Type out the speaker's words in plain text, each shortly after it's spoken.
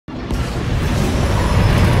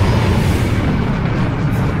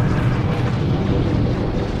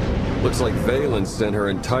Looks like Valen sent her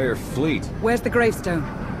entire fleet. Where's the gravestone?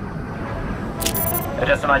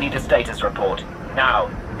 Odessa, I need a status report. Now.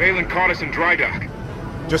 Valen caught us in dry dock.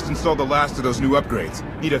 Just installed the last of those new upgrades.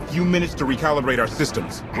 Need a few minutes to recalibrate our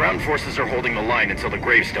systems. Ground forces are holding the line until the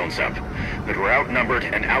gravestone's up. But we're outnumbered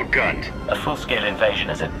and outgunned. A full-scale invasion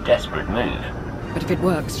is a desperate move. But if it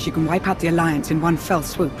works, she can wipe out the Alliance in one fell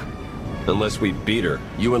swoop. Unless we beat her,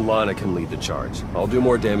 you and Lana can lead the charge. I'll do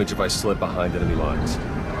more damage if I slip behind enemy lines.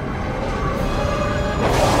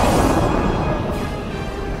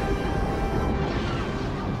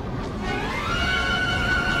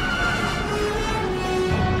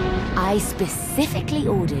 I specifically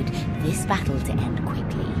ordered this battle to end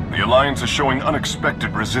quickly. The Alliance is showing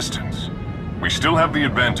unexpected resistance. We still have the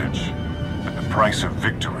advantage, but the price of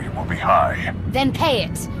victory will be high. Then pay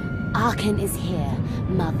it! Arkan is here.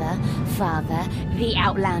 Mother, father, the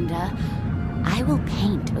Outlander. I will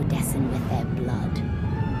paint Odessan with their blood.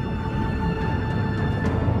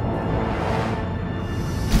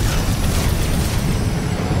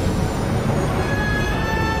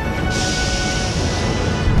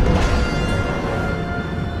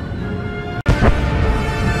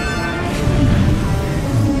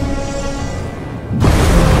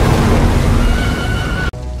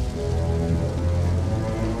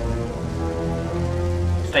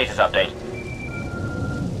 Status update.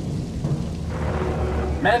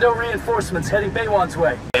 Mando reinforcements heading Baywan's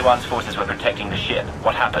way. Baywan's forces were protecting the ship.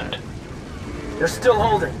 What happened? They're still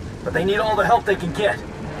holding, but they need all the help they can get.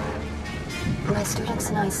 My students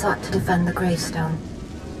and I sought to defend the gravestone.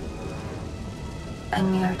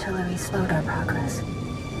 Enemy artillery slowed our progress.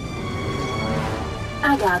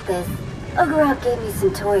 I got this. Ogorok gave me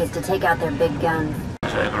some toys to take out their big guns.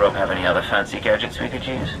 Does Ogorok have any other fancy gadgets we could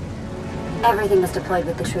use? Everything was deployed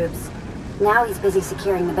with the troops. Now he's busy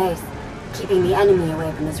securing the base, keeping the enemy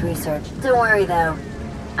away from his research. Don't worry though.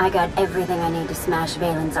 I got everything I need to smash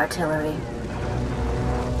Valen's artillery.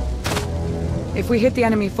 If we hit the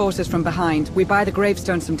enemy forces from behind, we buy the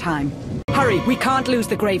gravestone some time. Hurry, we can't lose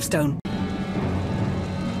the gravestone.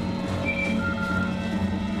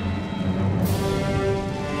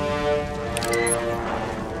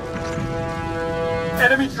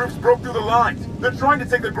 Enemy troops broke through the lines. They're trying to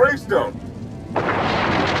take the gravestone.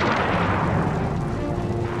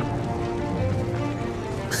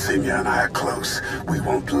 Sinya and I are close. We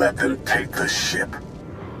won't let them take the ship.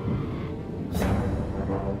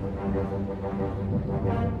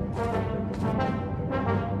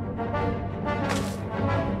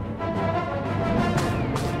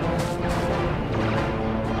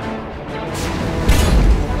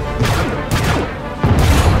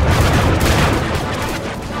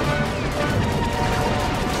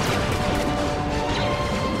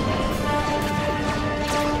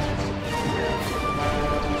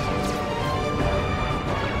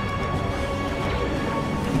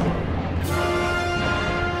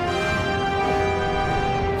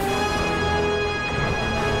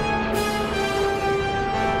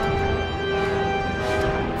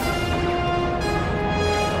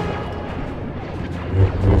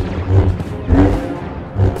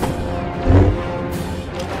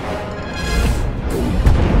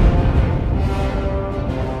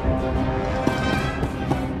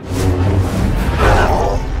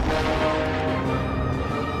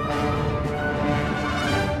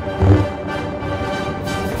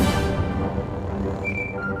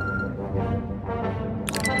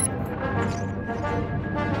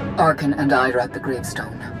 Arkan and I are at the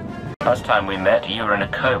gravestone. Last time we met, you were in a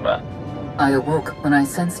coma. I awoke when I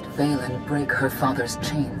sensed Valen break her father's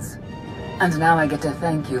chains. And now I get to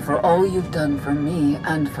thank you for all you've done for me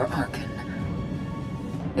and for Arkan.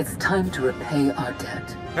 It's time to repay our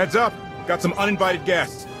debt. Heads up! Got some uninvited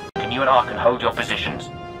guests. Can you and Arkan hold your positions?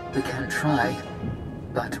 We can try,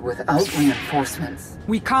 but without reinforcements.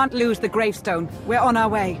 We can't lose the gravestone. We're on our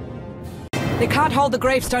way. They can't hold the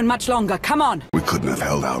gravestone much longer. Come on! We couldn't have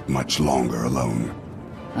held out much longer alone.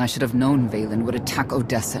 I should have known Valen would attack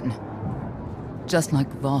Odessan. Just like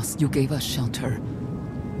Voss, you gave us shelter.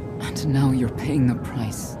 And now you're paying the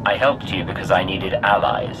price. I helped you because I needed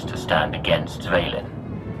allies to stand against Valen.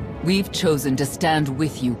 We've chosen to stand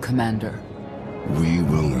with you, Commander. We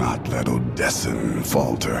will not let Odessan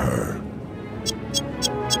fall to her.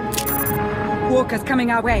 Walkers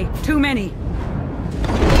coming our way. Too many.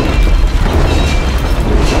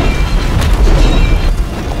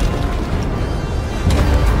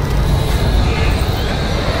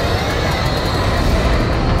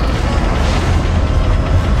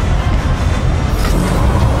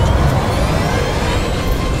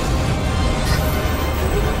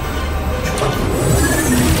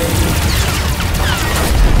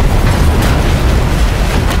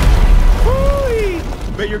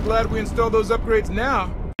 glad we installed those upgrades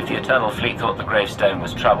now. If the Eternal Fleet thought the Gravestone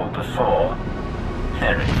was trouble before,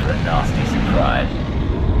 they're in for a nasty surprise.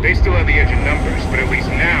 They still have the edge in numbers, but at least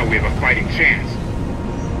now we have a fighting chance.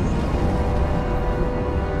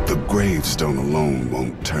 The Gravestone alone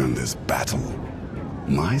won't turn this battle.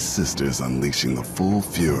 My sister's unleashing the full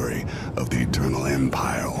fury of the Eternal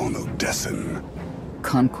Empire on Odessen.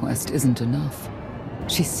 Conquest isn't enough.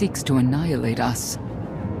 She seeks to annihilate us.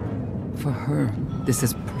 For her, this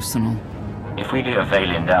is personal. If we lure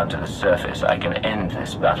Vaylin down to the surface, I can end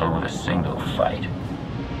this battle with a single fight.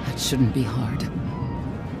 That shouldn't be hard.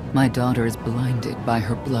 My daughter is blinded by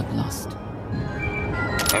her bloodlust.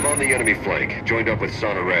 I'm on the enemy flank, joined up with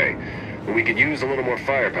Sana Ray, but we could use a little more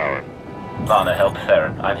firepower. Lana, help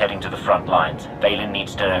Theron. I'm heading to the front lines. Vaylin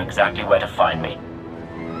needs to know exactly where to find me.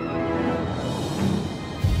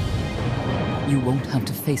 You won't have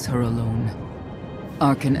to face her alone.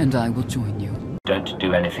 Arkin and I will join you. Don't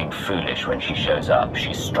do anything foolish when she shows up.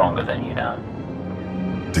 She's stronger than you now.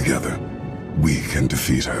 Together, we can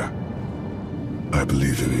defeat her. I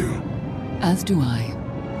believe in you. As do I.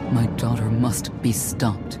 My daughter must be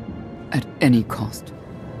stopped. At any cost.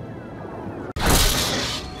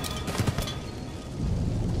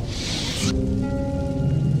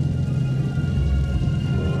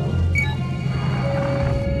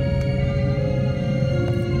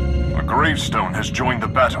 The Gravestone has joined the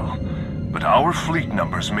battle, but our fleet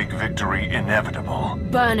numbers make victory inevitable.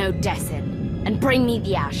 Burn Odessen, and bring me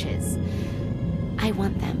the ashes. I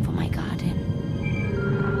want them for my garden.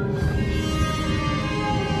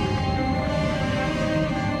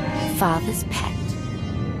 Father's pet.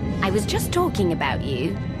 I was just talking about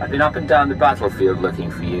you. I've been up and down the battlefield looking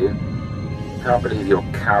for you. Can't believe you're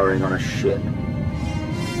cowering on a ship.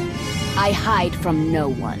 I hide from no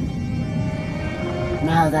one.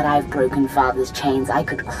 Now that I've broken Father's chains, I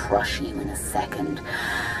could crush you in a second.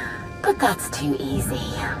 But that's too easy.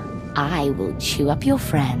 I will chew up your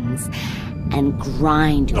friends and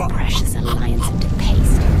grind your precious alliance into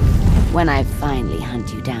paste. When I finally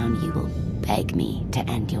hunt you down, you will beg me to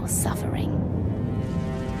end your suffering.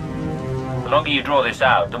 The longer you draw this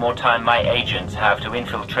out, the more time my agents have to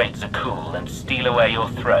infiltrate Zakuul and steal away your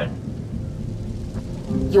throne.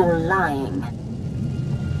 You're lying.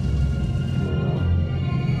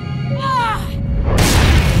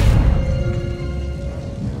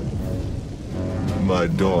 My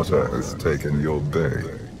daughter has taken your bait.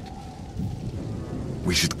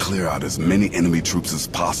 We should clear out as many enemy troops as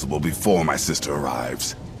possible before my sister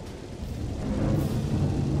arrives.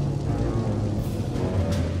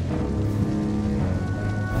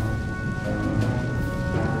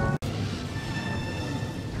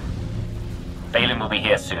 Vaylin will be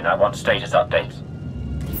here soon. I want status updates.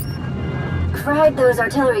 Fried those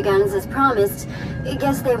artillery guns as promised. I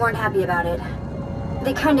guess they weren't happy about it.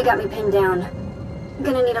 They kinda got me pinned down.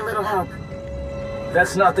 Gonna need a little help.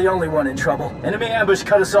 That's not the only one in trouble. Enemy ambush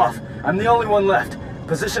cut us off. I'm the only one left.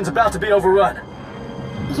 Position's about to be overrun.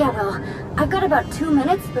 Yeah, well, I've got about 2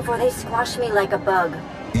 minutes before they squash me like a bug.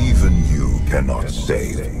 Even you cannot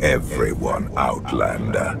save everyone,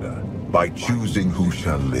 Outlander. By choosing who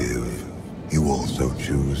shall live, you also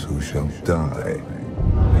choose who shall die.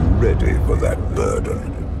 Be ready for that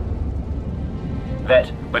burden.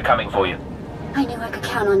 Vet, we're coming for you. I knew I could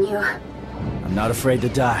count on you. I'm not afraid to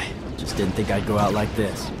die. Just didn't think I'd go out like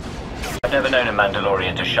this. I've never known a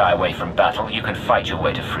Mandalorian to shy away from battle. You can fight your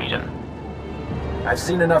way to freedom. I've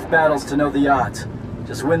seen enough battles to know the odds.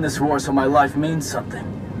 Just win this war so my life means something.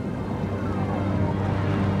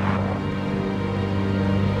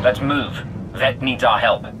 Let's move. Vet needs our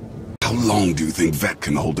help. How long do you think Vet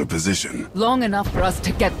can hold her position? Long enough for us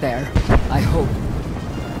to get there, I hope.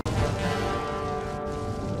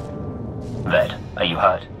 Vet, are you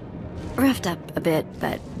hurt? Roughed up a bit,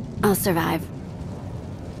 but I'll survive.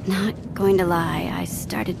 Not going to lie, I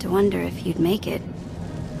started to wonder if you'd make it.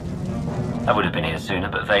 I would have been here sooner,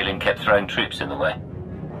 but Vaylin kept throwing troops in the way.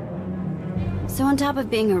 So on top of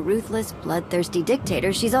being a ruthless, bloodthirsty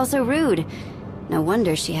dictator, she's also rude. No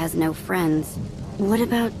wonder she has no friends. What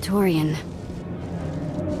about Torian?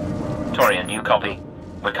 Torian, you copy?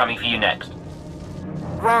 We're coming for you next.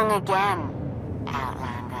 Wrong again,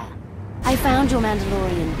 Outlander. I found your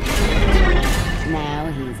Mandalorian.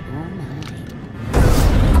 Now he's all mine.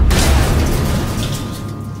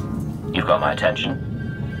 You've got my attention.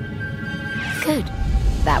 Good.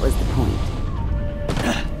 That was the point.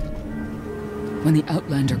 When the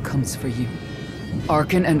Outlander comes for you,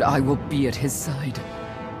 Arkin and I will be at his side.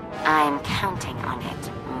 I'm counting on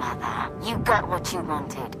it, Mother. You got what you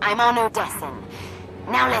wanted. I'm on Odessen.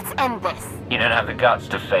 Now let's end this. You don't have the guts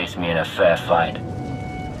to face me in a fair fight.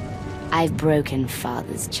 I've broken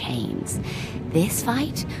Father's chains. This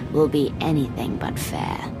fight will be anything but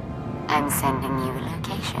fair. I'm sending you a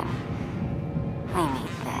location. We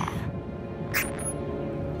meet there.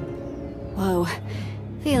 Whoa.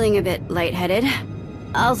 Feeling a bit lightheaded.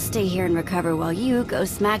 I'll stay here and recover while you go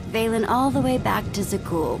smack Vaylin all the way back to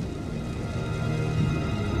Zakul.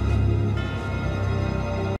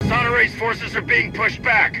 Sana Ray's forces are being pushed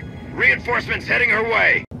back. Reinforcements heading her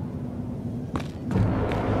way.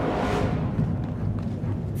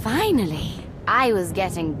 Finally! I was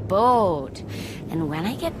getting bored. And when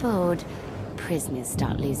I get bored, prisoners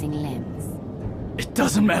start losing limbs. It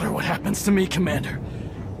doesn't matter what happens to me, Commander.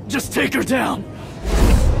 Just take her down!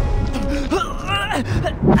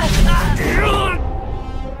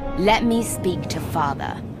 Let me speak to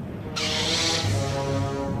Father.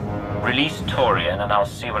 Release Torian and I'll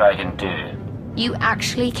see what I can do. You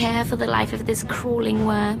actually care for the life of this crawling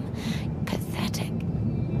worm? Pathetic.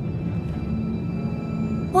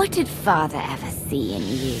 What did Father ever see in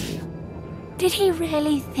you? Did he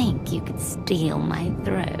really think you could steal my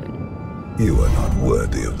throne? You are not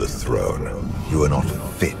worthy of the throne. You are not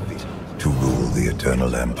fit to rule the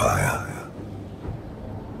Eternal Empire.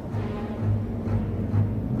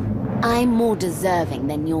 I'm more deserving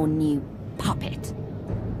than your new puppet.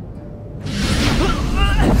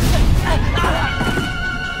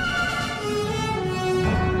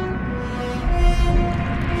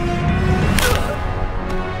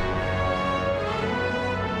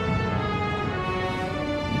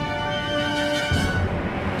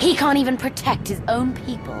 He can't even protect his own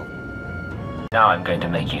people. Now I'm going to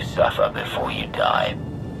make you suffer before you die.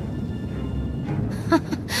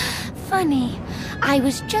 Funny. I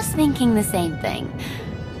was just thinking the same thing.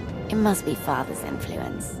 It must be Father's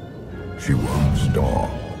influence. She won't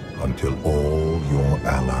stop until all your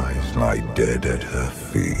allies lie dead at her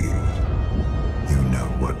feet. You know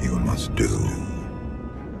what you must do.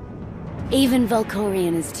 Even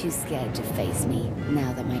Valkorion is too scared to face me,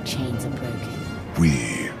 now that my chains are broken.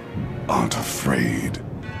 We aren't afraid.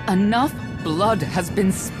 Enough blood has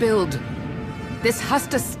been spilled. This has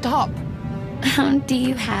to stop. Do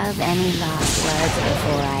you have any last words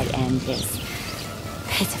before I end this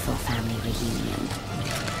pitiful family reunion?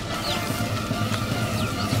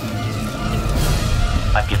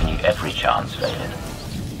 I've given you every chance, Vaylin.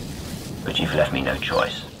 But you've left me no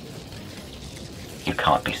choice. You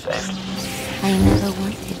can't be saved. I never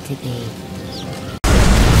wanted to be.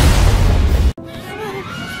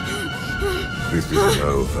 This isn't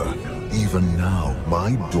over. Even now,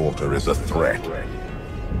 my daughter is a threat.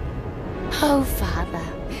 Oh, Father,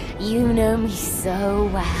 you know me so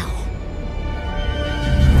well.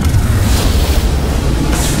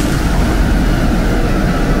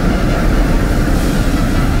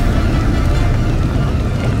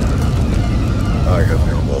 I have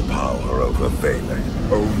no more power over Vaylin.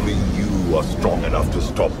 Only you are strong enough to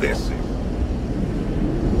stop this.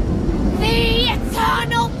 The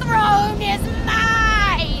Eternal Throne is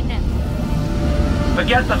mine!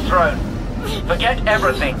 Forget the throne. Forget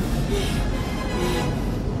everything.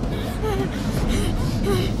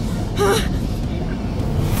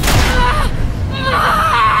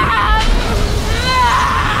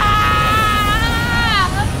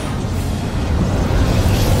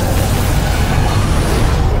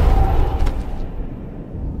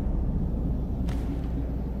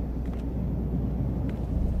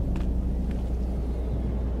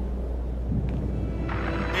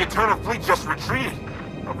 The Eternal Fleet just retreated.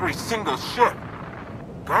 Every single ship.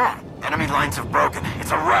 God, enemy lines have broken.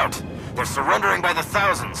 It's a rout. They're surrendering by the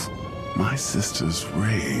thousands. My sister's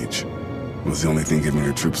rage was the only thing giving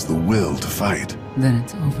her troops the will to fight. Then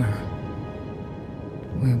it's over.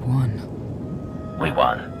 We won. We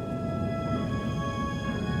won.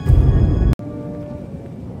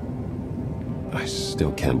 I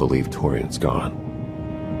still can't believe Torian's gone.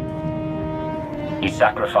 He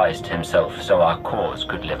sacrificed himself so our cause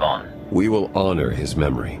could live on. We will honor his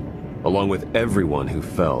memory, along with everyone who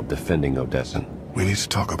fell defending Odessen. We need to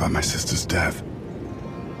talk about my sister's death.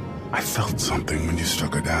 I felt something when you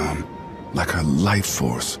struck her down, like her life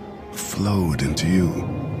force flowed into you.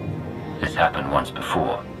 This happened once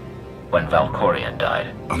before, when Valkorion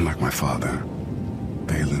died. Unlike my father,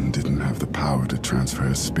 Vaylin didn't have the power to transfer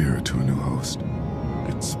his spirit to a new host.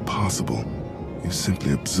 It's possible. You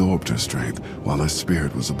simply absorbed her strength while her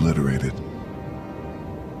spirit was obliterated.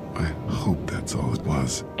 I hope that's all it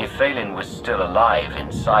was. If Vaylin was still alive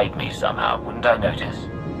inside me somehow, wouldn't I notice?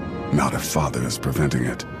 Not if Father is preventing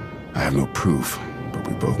it. I have no proof, but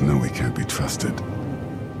we both know he can't be trusted.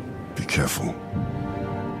 Be careful.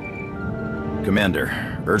 Commander,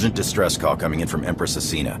 urgent distress call coming in from Empress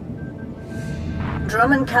Asina.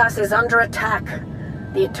 Drummoncass is under attack.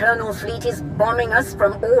 The Eternal Fleet is bombing us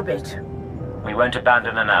from orbit. We won't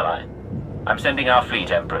abandon an ally. I'm sending our fleet,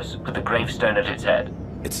 Empress, with the gravestone at its head.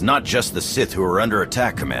 It's not just the Sith who are under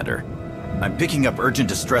attack, Commander. I'm picking up urgent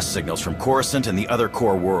distress signals from Coruscant and the other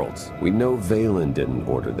core worlds. We know Vaylin didn't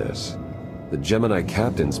order this. The Gemini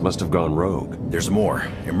captains must have gone rogue. There's more.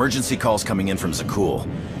 Emergency calls coming in from Zakul.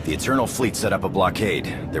 The Eternal Fleet set up a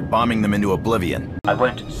blockade. They're bombing them into oblivion. I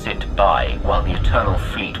won't sit by while the Eternal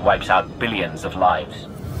Fleet wipes out billions of lives.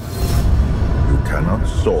 You cannot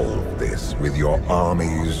solve this with your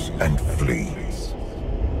armies and fleets.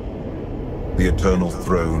 The Eternal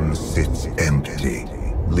Throne sits empty,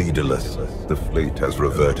 leaderless. The fleet has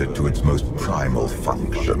reverted to its most primal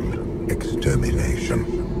function,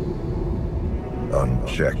 extermination.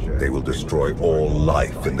 Unchecked, they will destroy all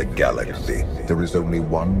life in the galaxy. There is only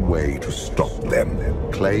one way to stop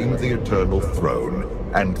them. Claim the Eternal Throne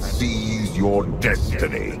and seize your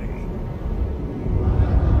destiny.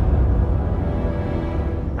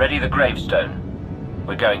 Ready the gravestone.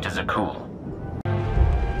 We're going to Zakul.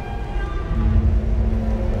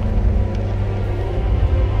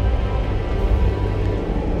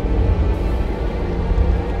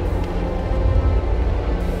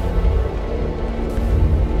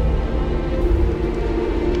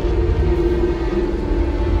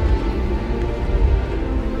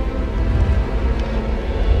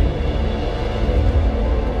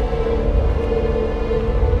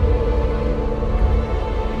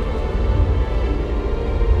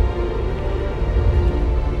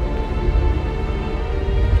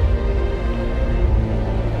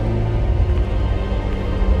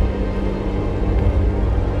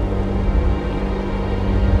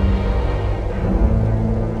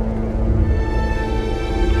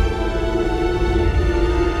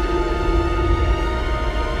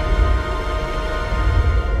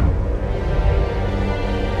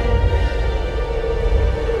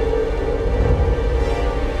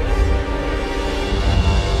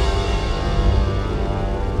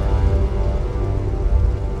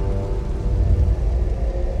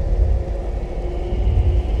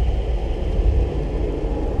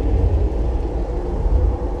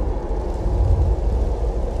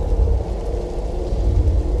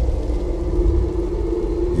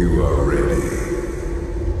 You are ready.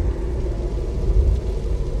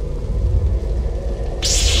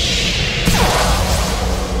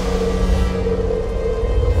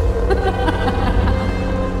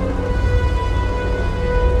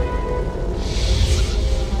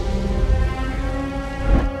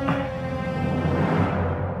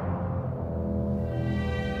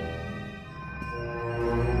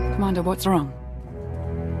 Commander, what's wrong?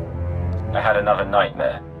 I had another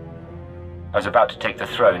nightmare. I was about to take the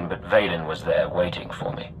throne, but Vaylin was there, waiting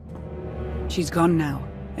for me. She's gone now.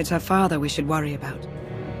 It's her father we should worry about.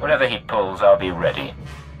 Whenever he pulls, I'll be ready.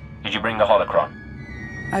 Did you bring the holocron?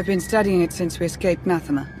 I've been studying it since we escaped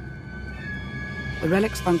Nathema. The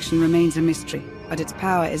relic's function remains a mystery, but its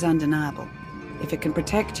power is undeniable. If it can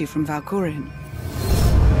protect you from Valkorion.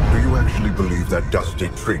 Do you actually believe that dusty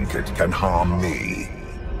trinket can harm me?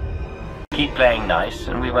 Keep playing nice,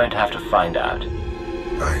 and we won't have to find out.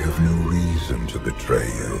 I have no reason to betray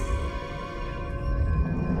you.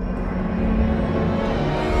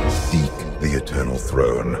 Seek the Eternal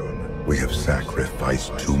Throne. We have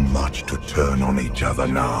sacrificed too much to turn on each other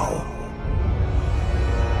now.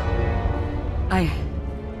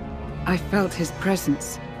 I felt his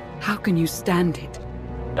presence. How can you stand it?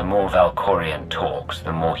 The more Valkorion talks,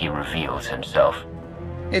 the more he reveals himself.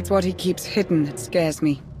 It's what he keeps hidden that scares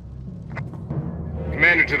me.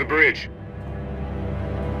 Commander, to the bridge.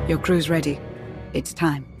 Your crew's ready. It's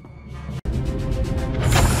time.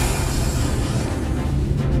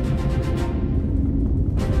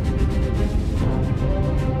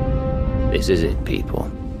 This is it,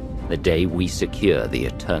 people. The day we secure the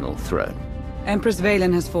Eternal Throne. Empress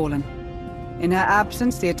Vaylin has fallen. In her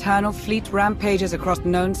absence, the Eternal Fleet rampages across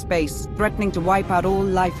known space, threatening to wipe out all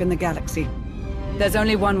life in the galaxy. There's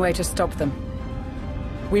only one way to stop them.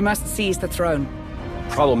 We must seize the throne.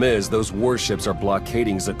 Problem is, those warships are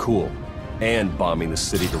blockading Zakul, and bombing the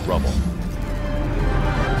city to rubble.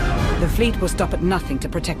 The fleet will stop at nothing to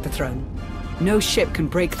protect the throne. No ship can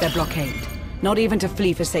break their blockade, not even to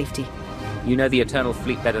flee for safety. You know the Eternal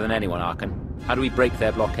Fleet better than anyone, Arkan. How do we break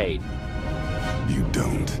their blockade? You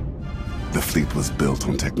don't. The fleet was built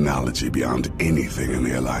on technology beyond anything in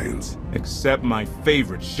the Alliance. Except my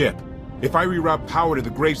favorite ship. If I reroute power to the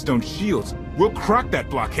Gravestone shields, we'll crack that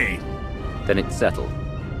blockade. Then it's settled.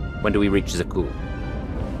 When do we reach Zakul?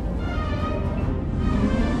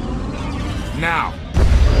 Now!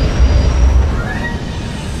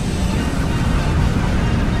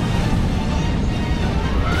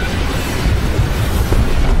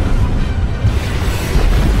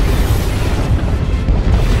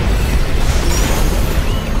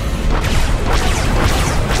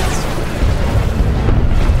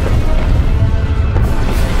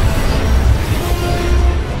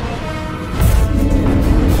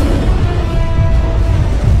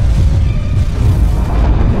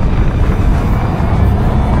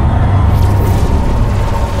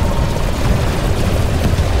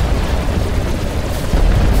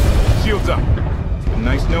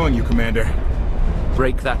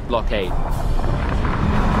 break that blockade.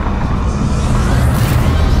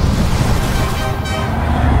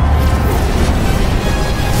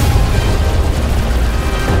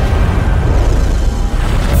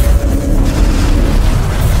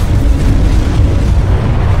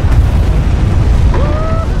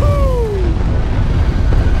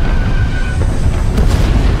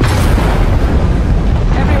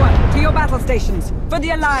 Everyone, to your battle stations, for the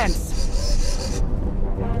Alliance!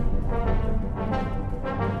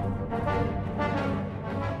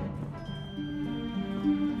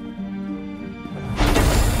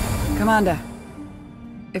 Commander,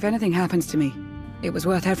 if anything happens to me, it was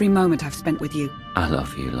worth every moment I've spent with you. I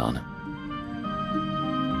love you, Lana.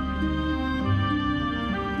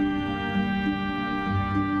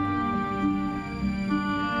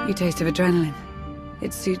 You taste of adrenaline.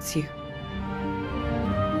 It suits you.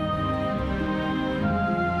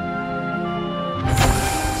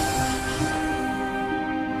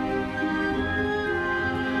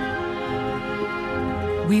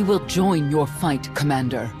 We will join your fight,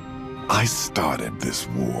 Commander. I started this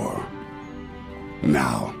war.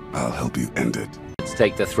 Now, I'll help you end it. Let's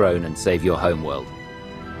take the throne and save your homeworld.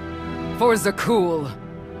 For Zakuul.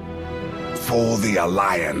 For the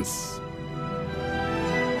Alliance.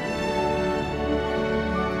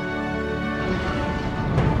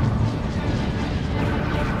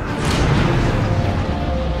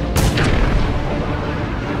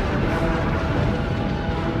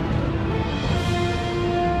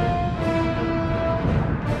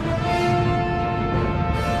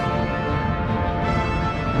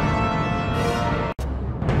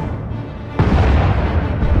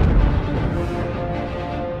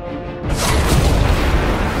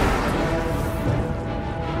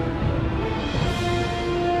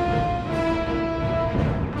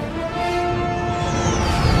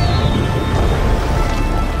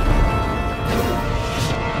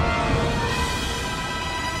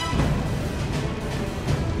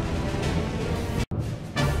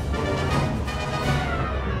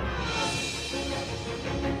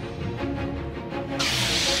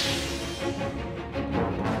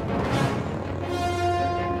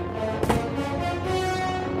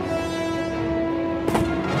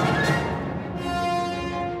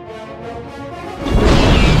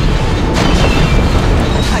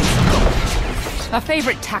 A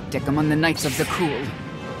favorite tactic among the Knights of Zakuul.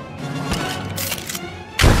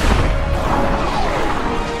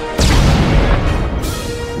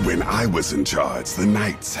 When I was in charge, the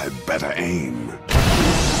Knights had better aim.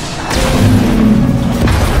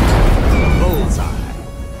 Bullseye.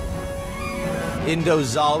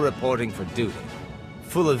 Indozal reporting for duty.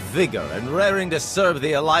 Full of vigor and raring to serve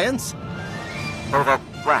the Alliance. Though that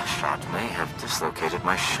blast shot may have dislocated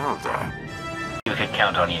my shoulder. We could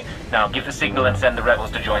count on you. Now give the signal and send the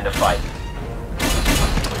rebels to join the fight.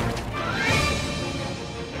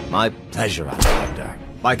 My pleasure, Alexander.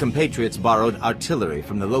 My compatriots borrowed artillery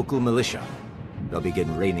from the local militia. They'll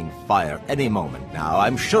begin raining fire any moment now,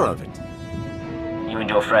 I'm sure of it. You and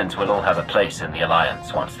your friends will all have a place in the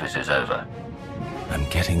Alliance once this is over. I'm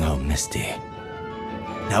getting all misty.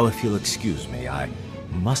 Now if you'll excuse me, I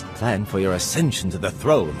must plan for your ascension to the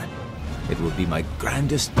throne. It will be my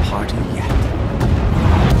grandest party yet.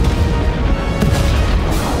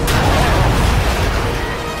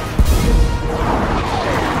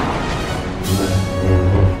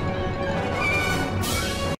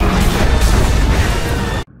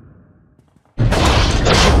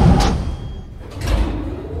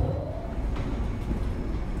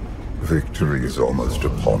 Victory is almost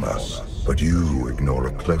upon us, but you ignore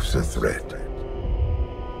a closer threat.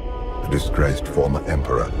 The disgraced former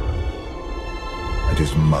Emperor and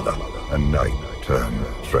his mother, a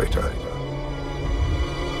knight-turned-traitor.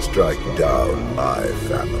 Strike down my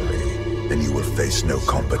family, and you will face no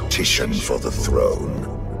competition for the throne.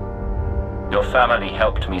 Your family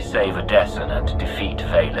helped me save Odessen and defeat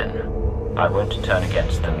Vaylin. I won't turn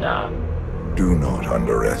against them now. Do not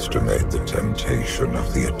underestimate the temptation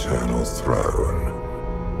of the Eternal Throne.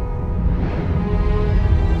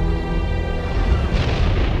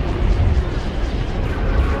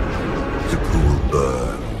 Zakuul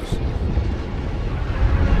burns.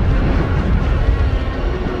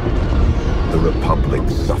 The Republic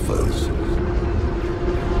suffers.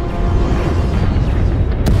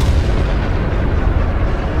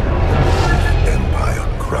 The Empire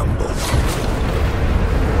crumbles.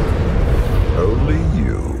 Only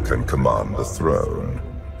you can command the throne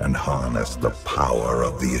and harness the power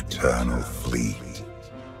of the Eternal Fleet.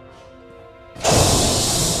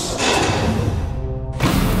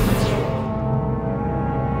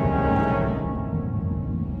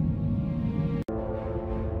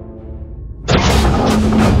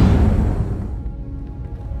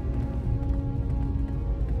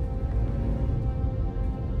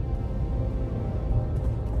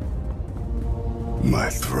 My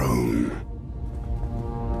throne.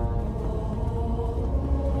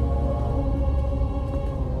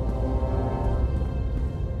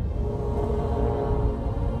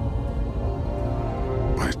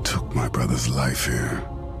 I took my brother's life here,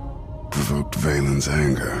 provoked Valen's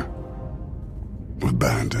anger,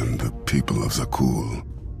 abandoned the people of Zakuul.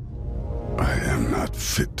 I am not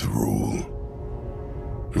fit to rule.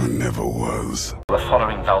 I never was. We're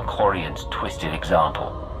following Valkorion's twisted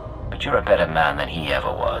example, but you're a better man than he ever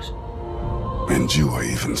was. And you are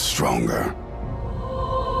even stronger.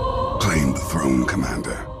 Claim the throne,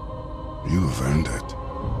 Commander. You have earned it.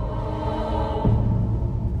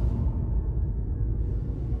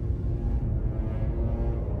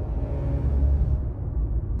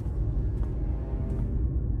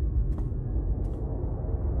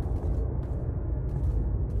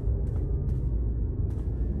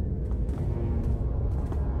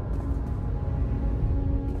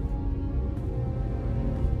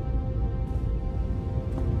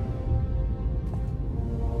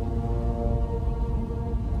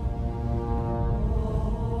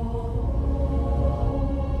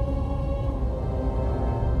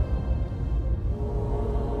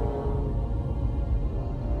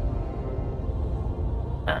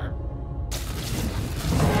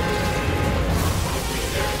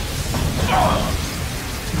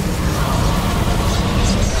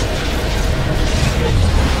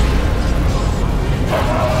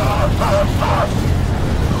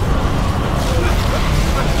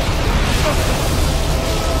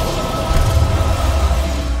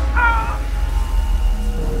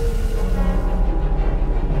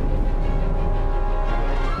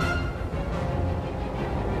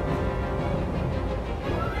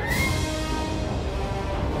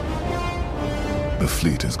 The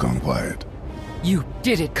fleet has gone quiet. You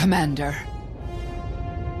did it, Commander.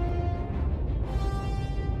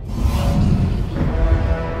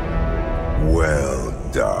 Well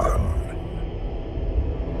done.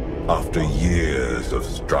 After years of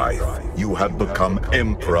strife, you have become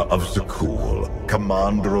Emperor of Zakuul,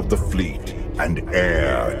 commander of the fleet, and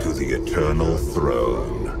heir to the Eternal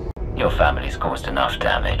Throne. Your family's caused enough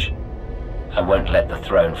damage. I won't let the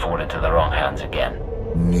throne fall into the wrong hands again.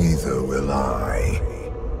 Neither will I.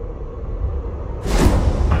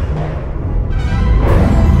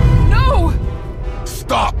 No!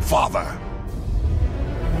 Stop, Father!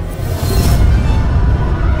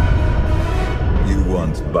 You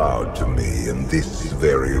once bowed to me in this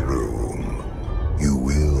very room. You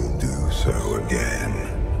will do so again.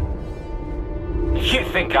 You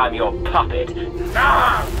think I'm your puppet?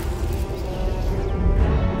 Ah!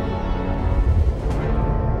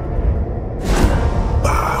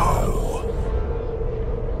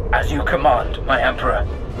 As you command, my Emperor.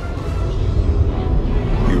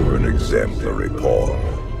 You're an exemplary pawn.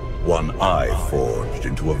 One I forged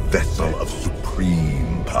into a vessel of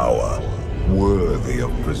supreme power, worthy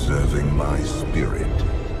of preserving my spirit.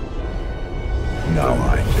 Now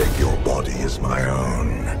I take your body as my own,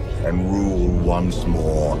 and rule once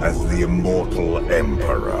more as the immortal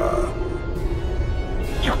Emperor.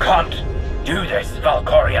 You can't do this,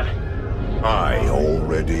 Valkorion. I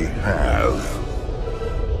already have.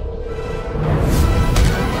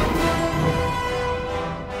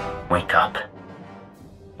 Wake up.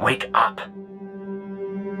 Wake up.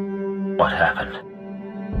 What happened?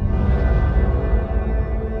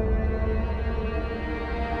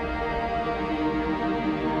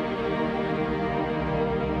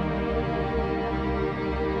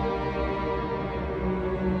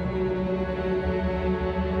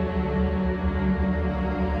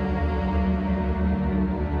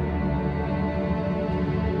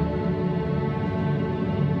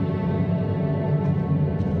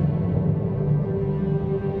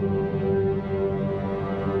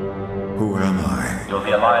 Who am I? You're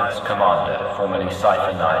the Alliance Commander, formerly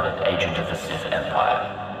Cypher 9 and agent of the Sith Empire.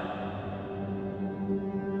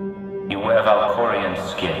 You wear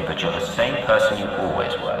Valkorion's skin, but you're the same person you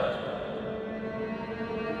always were.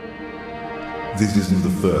 This isn't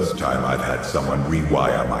the first time I've had someone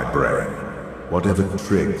rewire my brain. Whatever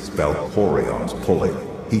tricks Valkorion's pulling,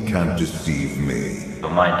 he can't deceive me.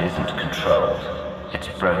 Your mind isn't controlled. It's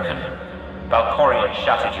broken. Valkorion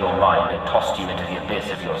shattered your mind and tossed you into the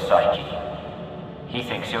abyss of your psyche. He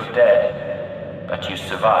thinks you're dead, but you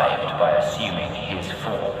survived by assuming his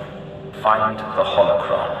form. Find the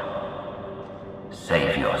holocron.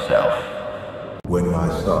 Save yourself. When my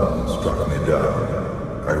son struck me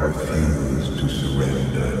down, I refused to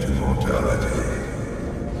surrender to mortality.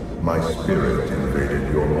 My spirit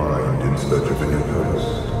invaded your mind in search of a new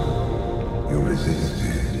host. You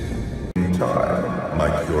resisted. In time, my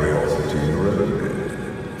curiosity eroded,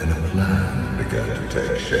 and a plan began began to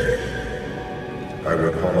take shape. I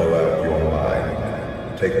would hollow out your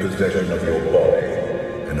mind, take possession of your body,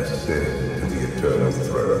 and ascend to the Eternal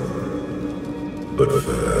Throne. But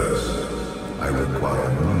first, I require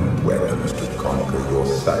new weapons to conquer your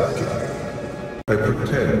psyche. I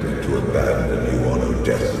pretended to abandon you on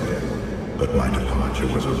Odessa, but my departure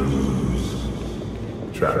was a ruse.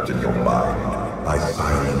 Trapped in your mind, I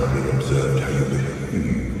silently observed how you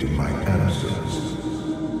behaved in my absence.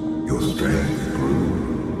 Your strength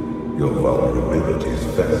grew, your vulnerabilities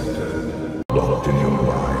festered. Locked in your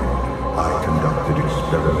mind, I conducted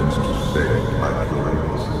experiments to save my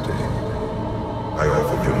curiosity. I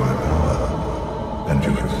offered you my power, and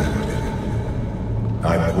you accepted.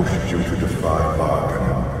 I pushed you to defy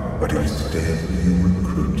Arkham, but instead you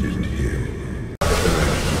recruited him. I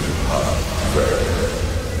arranged you to harm Freya,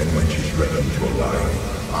 and when she threatened your life,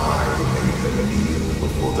 I made her kneel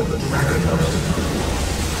before the Dragon of Supreme.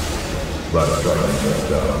 By striking her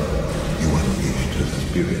down, you unleashed her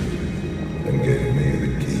spirit, and gave me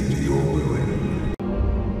the key to your ruin.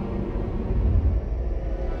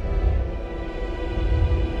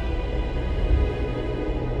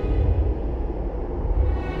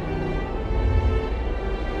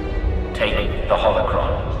 Take the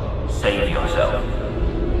holocron. Save yourself.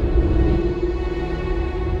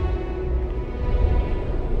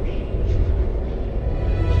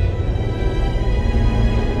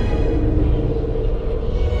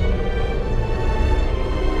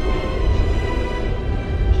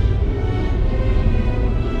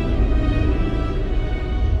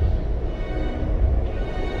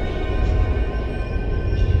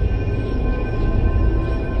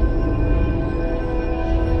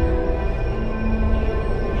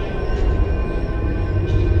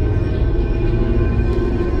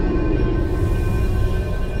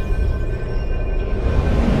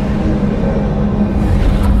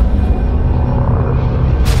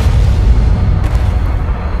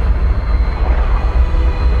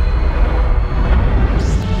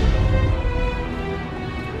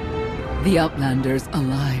 The Outlander's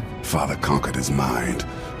alive. Father conquered his mind,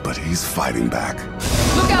 but he's fighting back.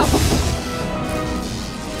 Look out!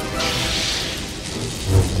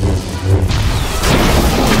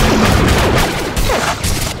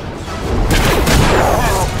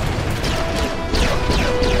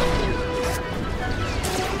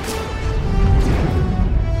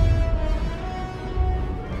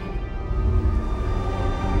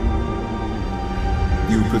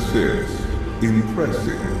 You persist.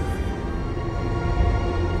 Impressive.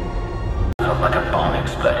 Felt like a bomb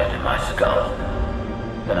exploded in my skull.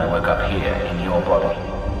 Then I woke up here in your body.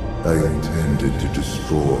 I intended to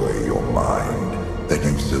destroy your mind. That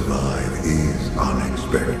you survive is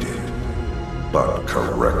unexpected, but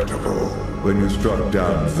correctable. When you struck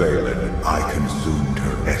down Valen, I consumed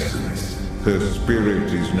her essence. Her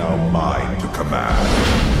spirit is now mine to command.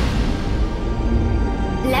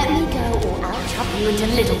 Let me go or I'll chop you into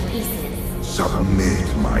little pieces.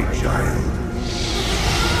 Submit, my child.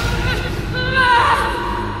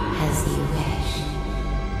 As you wish.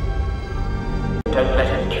 Don't let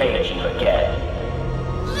him cage you again.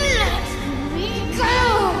 Let me go!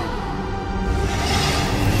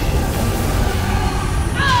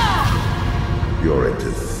 Your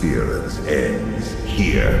interference ends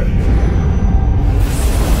here.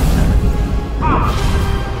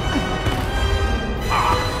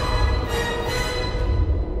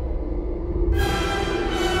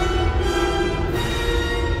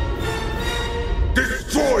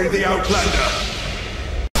 Destroy the Outlander!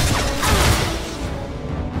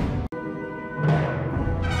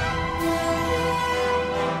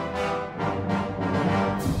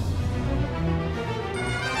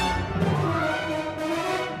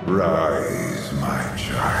 Rise, my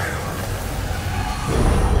child.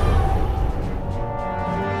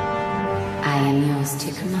 I am yours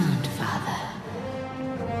to command, Father.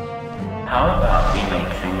 How about we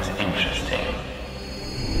make things interesting?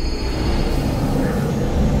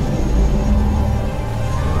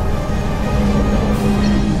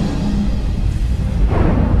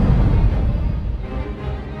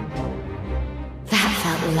 That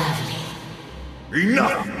felt lovely.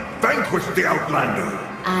 Enough! Vanquish the Outlander!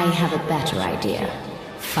 I have a better idea,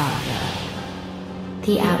 Father.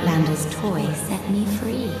 The Outlander's toy set me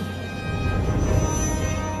free.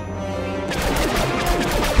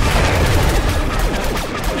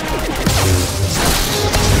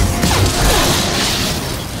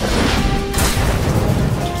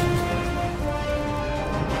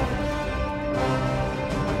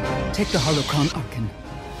 Take the holocron, Arkin.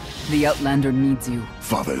 The Outlander needs you.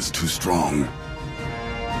 Father is too strong.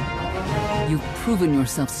 You've proven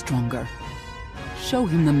yourself stronger. Show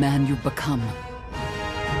him the man you've become.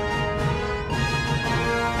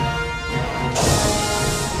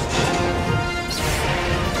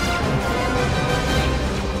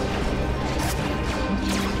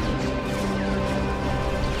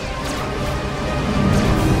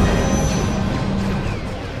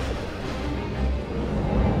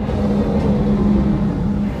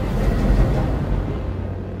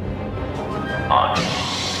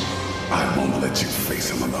 I won't let you face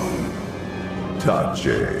him alone.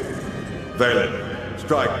 Touchy. Valen,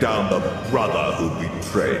 strike down the brother who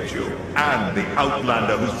betrayed you, and the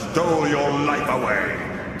outlander who stole your life away.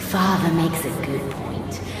 Father makes a good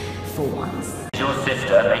point, for once. Your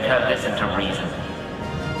sister, make her listen to reason.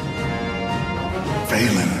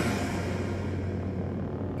 Valen.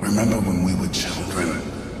 Remember when we were children?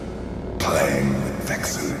 Playing with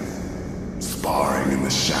Vexen. Sparring in the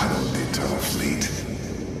shadow of the Eternal Fleet.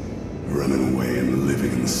 Running away and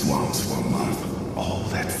living in the swamps for a month. All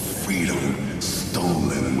that freedom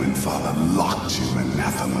stolen when Father locked you in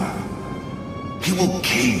anathema. He will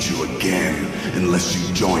cage you again unless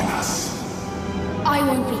you join us. I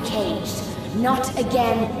won't be caged. Not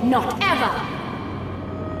again, not ever!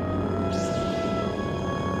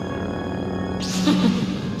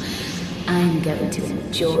 I'm going to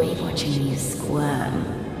enjoy watching you squirm,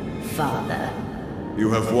 Father.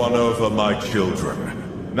 You have won over my children.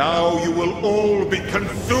 Now you will all be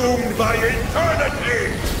consumed by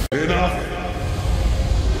eternity! Enough!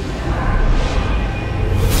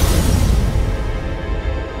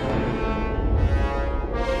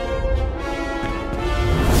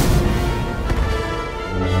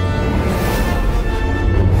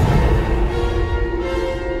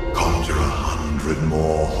 Conjure 100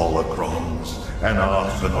 more holocrons, an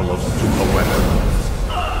arsenal of superweapons.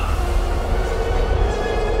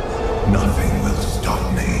 Nothing will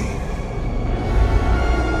stop me.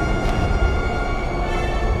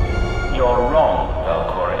 You're wrong,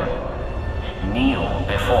 Valkorion. Kneel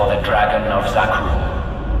before the Dragon of Zakrul.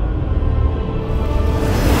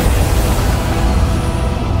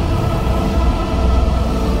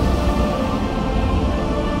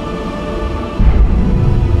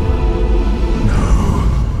 No,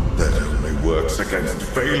 that only works against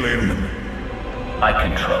Valen. I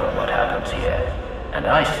control what happens here. And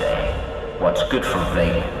I say, what's good for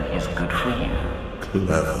Valen is good for you.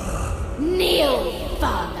 Clever. Kneel,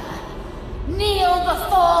 Father! Kneel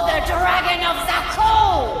before the Dragon of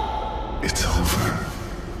Zakrul! It's over.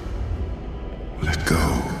 Let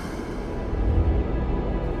go.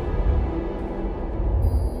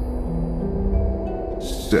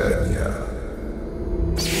 Senya.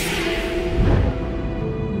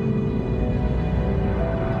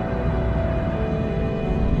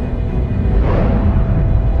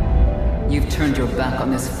 You've turned your back on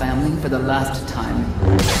this family for the last time.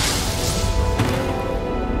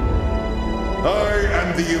 I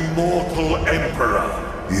am the immortal Emperor.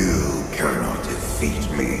 You cannot defeat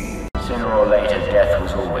me. Sooner or later, death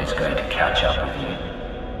was always going to catch up with you.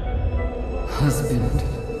 Husband.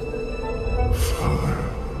 Father.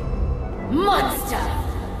 Monster!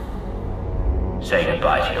 Say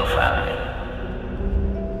goodbye to your family.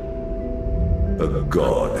 A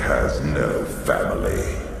god has no family.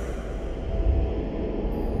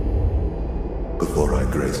 Before I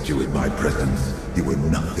graced you in my presence, you were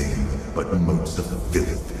nothing but motes of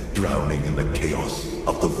filth drowning in the chaos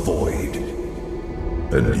of the void.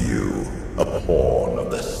 And you, a pawn of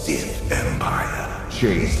the Sith Empire,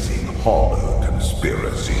 chasing hollow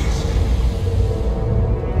conspiracies.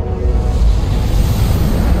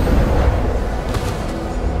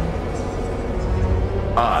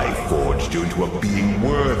 I forged you into a being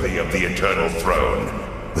worthy of the Eternal Throne.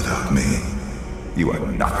 Without me, you are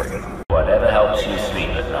nothing. Whatever helps you sleep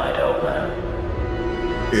at night, old man.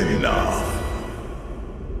 Enough.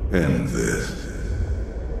 End this.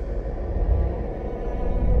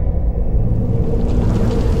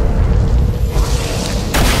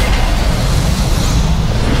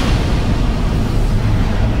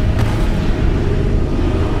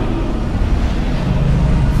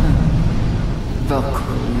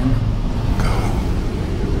 Valkorion. Go.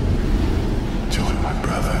 Join my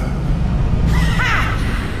brother.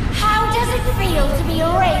 How does it feel to be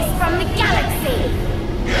erased from the galaxy?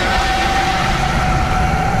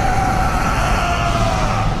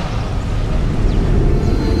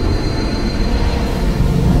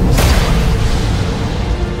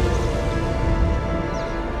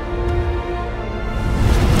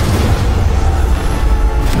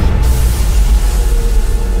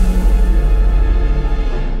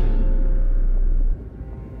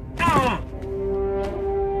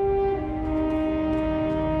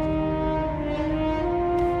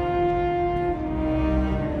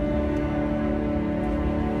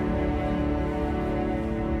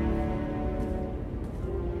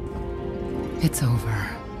 It's over.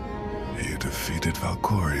 You defeated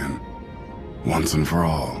Valkorion. Once and for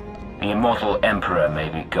all. The immortal Emperor may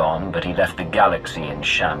be gone, but he left the galaxy in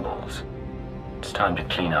shambles. It's time to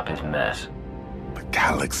clean up his mess. The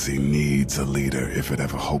galaxy needs a leader if it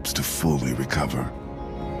ever hopes to fully recover.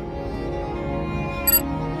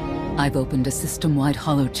 I've opened a system-wide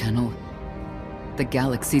holo channel. The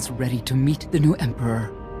galaxy's ready to meet the new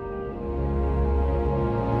Emperor.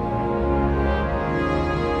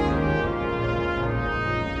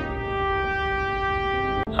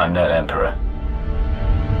 I'm no Emperor.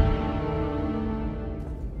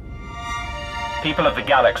 People of the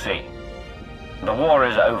galaxy, the war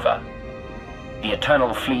is over. The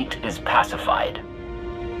Eternal Fleet is pacified.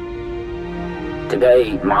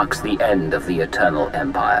 Today marks the end of the Eternal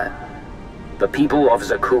Empire. The people of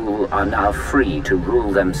Zakuul are now free to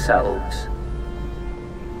rule themselves.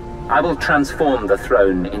 I will transform the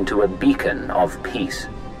throne into a beacon of peace,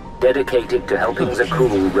 dedicated to helping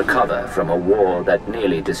Zakuul recover from a war that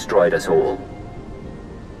nearly destroyed us all.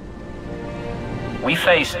 We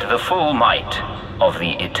faced the full might of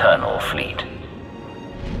the Eternal Fleet.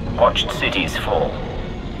 Watched cities fall.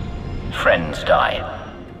 Friends die.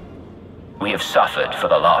 We have suffered for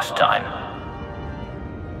the last time.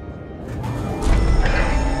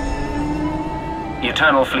 The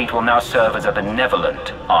Eternal Fleet will now serve as a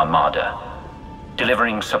benevolent armada,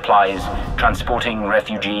 delivering supplies, transporting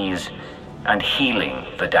refugees, and healing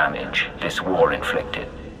the damage this war inflicted.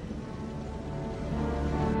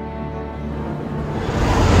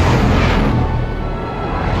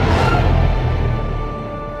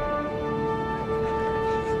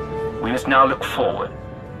 We must now look forward,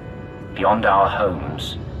 beyond our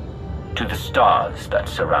homes, to the stars that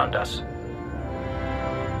surround us.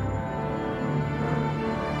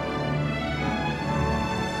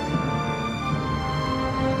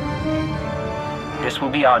 This will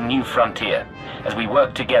be our new frontier, as we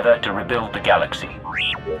work together to rebuild the galaxy.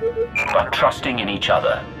 By trusting in each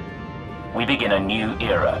other, we begin a new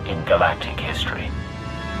era in galactic history.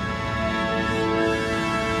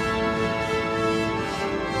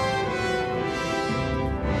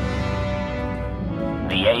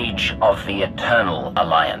 The Age of the Eternal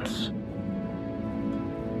Alliance.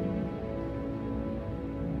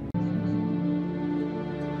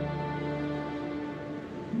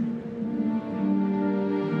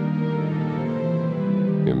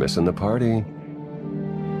 You're missing the party.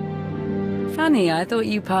 Funny, I thought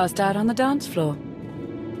you passed out on the dance floor.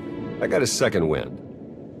 I got a second wind.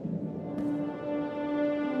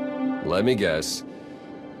 Let me guess.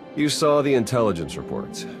 You saw the intelligence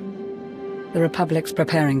reports. The Republic's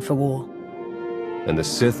preparing for war. And the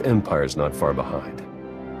Sith Empire's not far behind.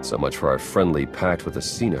 So much for our friendly pact with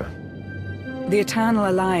Asina. The Eternal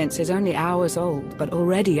Alliance is only hours old, but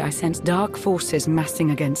already I sense dark forces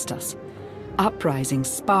massing against us.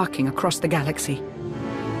 Uprisings sparking across the galaxy.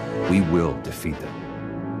 We will defeat them.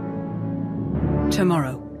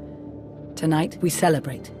 Tomorrow. Tonight, we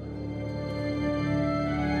celebrate.